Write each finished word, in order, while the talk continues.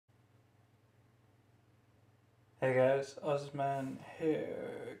Hey guys, Ozman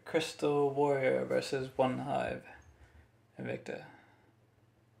here. Crystal Warrior versus Onehive Invicta.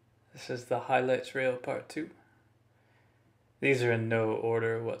 This is the highlights reel part 2. These are in no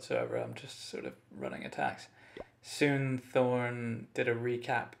order whatsoever, I'm just sort of running attacks. Soon Thorn did a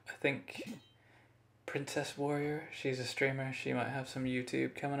recap. I think Princess Warrior, she's a streamer, she might have some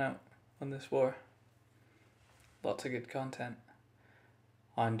YouTube coming out on this war. Lots of good content.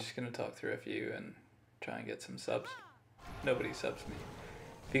 I'm just going to talk through a few and try and get some subs. Nobody subs me.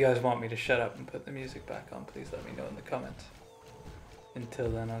 If you guys want me to shut up and put the music back on, please let me know in the comments. Until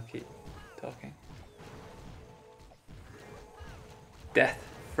then, I'll keep talking. Death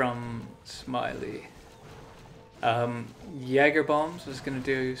from Smiley. Jaeger Bombs was going to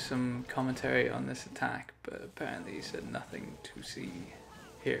do some commentary on this attack, but apparently he said nothing to see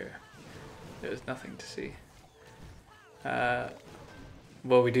here. There's nothing to see.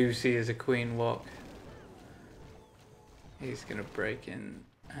 What we do see is a queen walk. He's gonna break in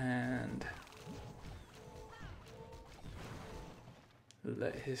and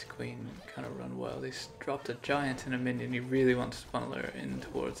let his queen kind of run wild. He's dropped a giant and a minion. He really wants to funnel her in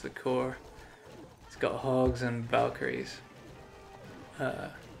towards the core. He's got hogs and Valkyries.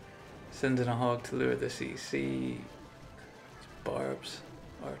 Sending a hog to lure the CC. Barbs,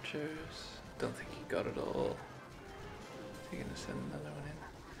 archers. Don't think he got it all. Is he gonna send another one in?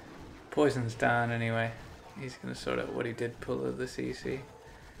 Poison's down anyway. He's going to sort out what he did pull of the CC.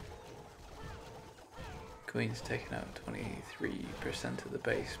 Queen's taken out 23% of the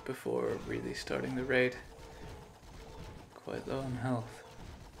base before really starting the raid. Quite low on health.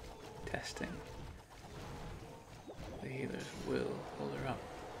 Testing. The healers will hold her up.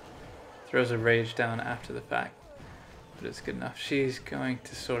 Throws a rage down after the fact, but it's good enough. She's going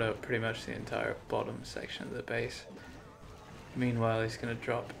to sort out pretty much the entire bottom section of the base. Meanwhile, he's going to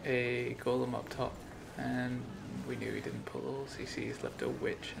drop a golem up top. And we knew he didn't pull all CCs, left a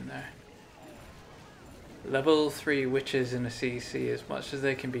witch in there. Level 3 witches in a CC, as much as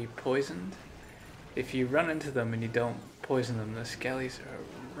they can be poisoned, if you run into them and you don't poison them, the skellies are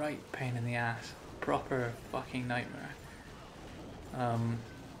a right pain in the ass. Proper fucking nightmare.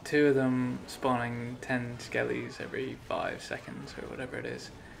 2 of them spawning 10 skellies every 5 seconds or whatever it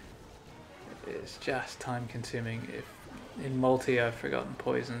is. It's just time consuming. In multi I've forgotten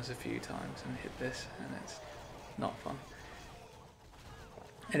poisons a few times and hit this and it's not fun.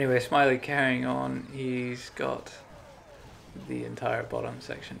 Anyway, Smiley carrying on. He's got the entire bottom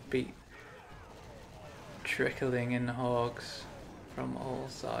section beat. Trickling in hogs from all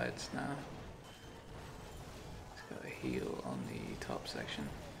sides now. He's got a heal on the top section.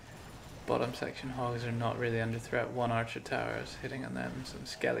 Bottom section hogs are not really under threat. 1 archer tower is hitting on them, some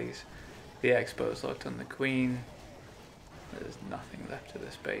skellies. The expo is locked on the queen. There's nothing left of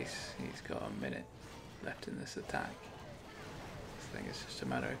this base. He's got a minute left in this attack. This thing is just a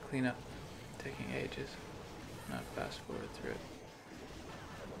matter of cleanup, taking ages. Now fast forward through it.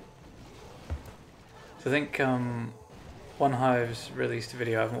 So I think Onehive's released a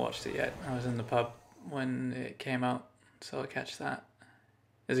video. I haven't watched it yet. I was in the pub when it came out, so I'll catch that.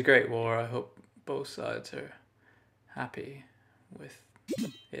 It's a great war. I hope both sides are happy with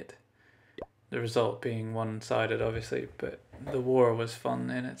it. The result being one-sided, obviously, but the war was fun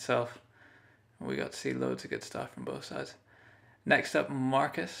in itself. We got to see loads of good stuff from both sides. Next up,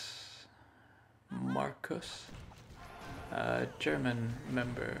 Marcus, German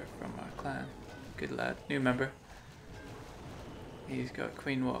member from our clan. Good lad, new member. He's got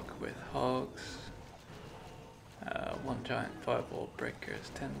Queen Walk with hogs, 1 giant 5 wall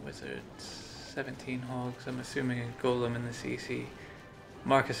breakers, 10 wizards, 17 hogs. I'm assuming a golem in the CC.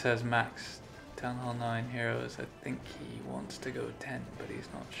 Marcus has max Town Hall 9 heroes. I think he wants to go 10, but he's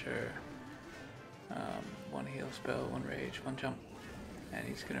not sure. 1 heal spell, 1 rage, 1 jump, and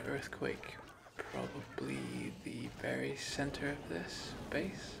he's gonna earthquake probably the very center of this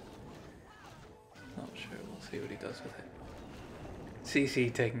base. Not sure, we'll see what he does with it.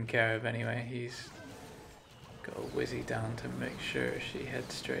 CC taken care of anyway. He's got a Wizzy down to make sure she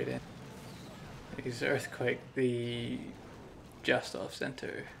heads straight in. He's earthquake the just off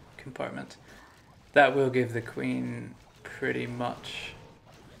center compartment. That will give the queen pretty much,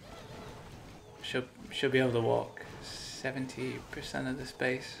 she'll be able to walk 70% of the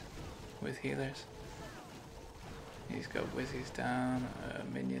space with healers. He's got Wizzies down, a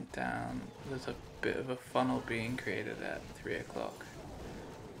minion down. There's a bit of a funnel being created at 3 o'clock.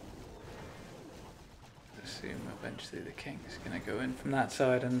 Assume eventually the king's gonna go in from that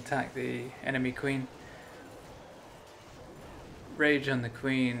side and attack the enemy queen. Rage on the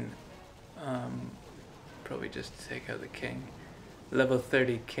queen. Probably just to take out the king. Level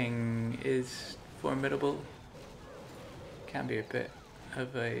 30 king is formidable. can be a bit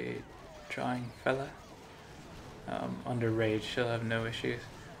of a trying fella. Under rage, she'll have no issues.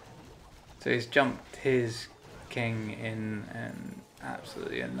 So he's jumped his king in and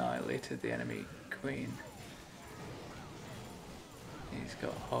absolutely annihilated the enemy queen. He's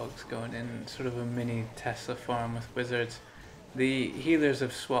got hogs going in, sort of a mini Tesla farm with wizards. The healers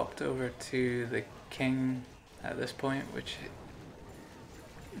have swapped over to the king at this point, which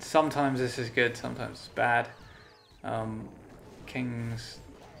sometimes this is good, sometimes it's bad. King's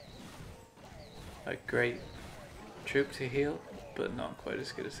a great troop to heal, but not quite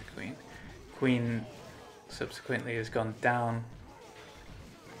as good as the queen. Queen subsequently has gone down.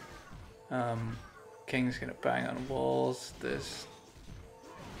 King's gonna bang on walls. There's,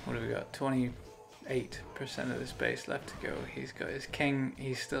 what have we got? 28% of the space left to go. He's got his king.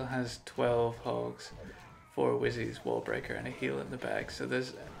 He still has 12 hogs, 4 wizzies, wall breaker, and a heal in the bag. So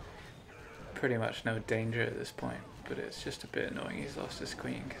there's pretty much no danger at this point. But it's just a bit annoying he's lost his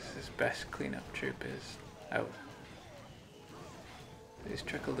queen because his best cleanup troop is out. He's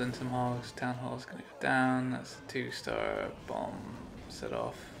trickled in some hogs. Town hall's gonna go down. That's a 2-star bomb set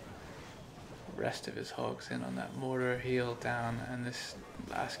off. The rest of his hogs in on that mortar, heal down, and this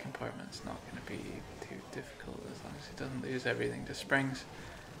last compartment's not gonna be too difficult as long as he doesn't lose everything to springs.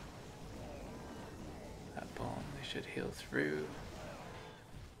 That bomb they should heal through.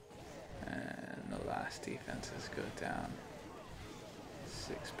 And the last defenses go down.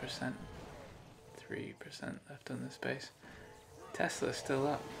 6%, 3% left on the space. Tesla's still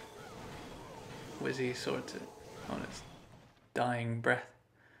up. Wizzy sorts it on its dying breath.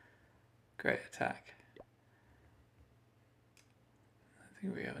 Great attack. I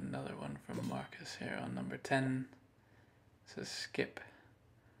think we have another one from Marcus here on number 10. It says skip.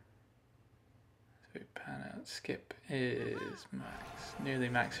 So we pan out. Skip is max, nearly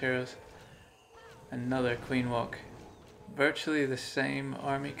max heroes. Another queen walk. Virtually the same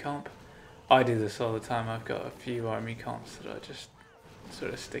army comp. I do this all the time. I've got a few army comps that I just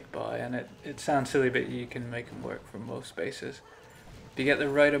sort of stick by, and it sounds silly, but you can make them work for most spaces. If you get the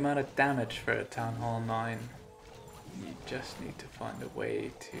right amount of damage for a Town Hall 9, you just need to find a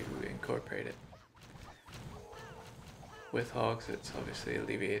way to incorporate it. With hogs, it's obviously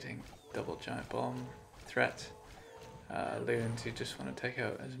alleviating double giant bomb threats. Loons, you just want to take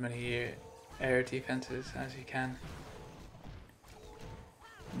out as many air defenses as you can.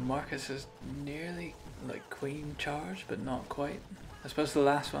 Marcus is nearly like queen charge, but not quite. I suppose the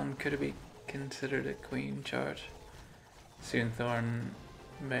last one could have been considered a queen charge. Soonthorn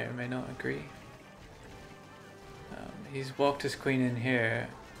may or may not agree. He's walked his queen in here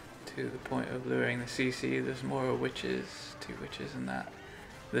to the point of luring the CC. There's more witches, 2 witches in that.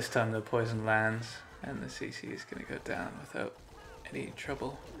 This time the poison lands and the CC is going to go down without any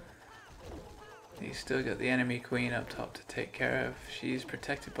trouble. He's still got the enemy queen up top to take care of. She's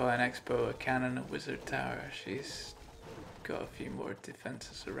protected by an X-bow, a cannon, a wizard tower. She's got a few more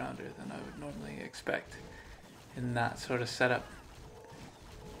defenses around her than I would normally expect in that sort of setup.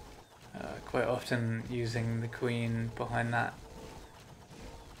 Quite often using the queen behind that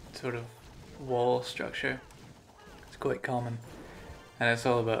sort of wall structure. It's quite common, and it's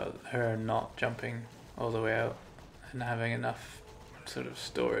all about her not jumping all the way out and having enough sort of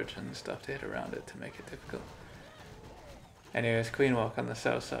storage and stuff to hit around it to make it difficult. Anyways, queen walk on the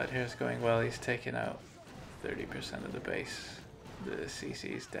south side here is going well. He's taken out 30% of the base. The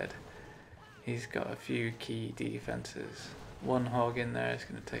CC is dead. He's got a few key defenses. 1 hog in there is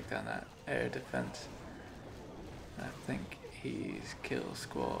going to take down that air defense. I think he's kill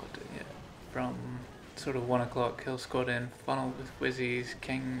squad, yeah, from sort of 1 o'clock, kill squad in, funnel with wizzies.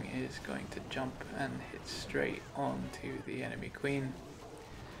 King is going to jump and hit straight onto the enemy queen.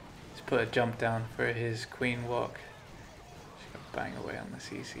 He's put a jump down for his queen walk. She's going to bang away on the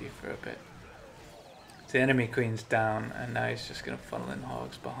CC for a bit. The enemy queen's down, and now he's just going to funnel in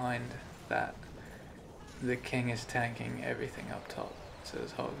hogs behind that. The king is tanking everything up top, so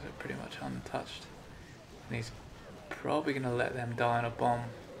his hogs are pretty much untouched. And he's probably going to let them die on a bomb.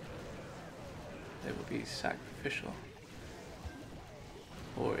 It will be sacrificial.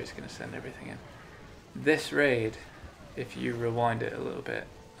 Or he's going to send everything in. This raid, if you rewind it a little bit,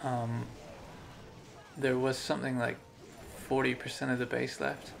 there was something like 40% of the base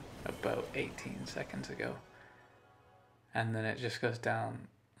left about 18 seconds ago. And then it just goes down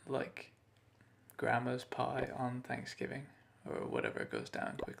like grandma's pie on Thanksgiving, or whatever goes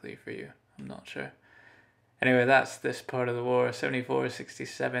down quickly for you. I'm not sure. Anyway, that's this part of the war.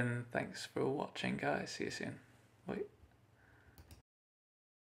 74-67. Thanks for watching, guys. See you soon. Bye.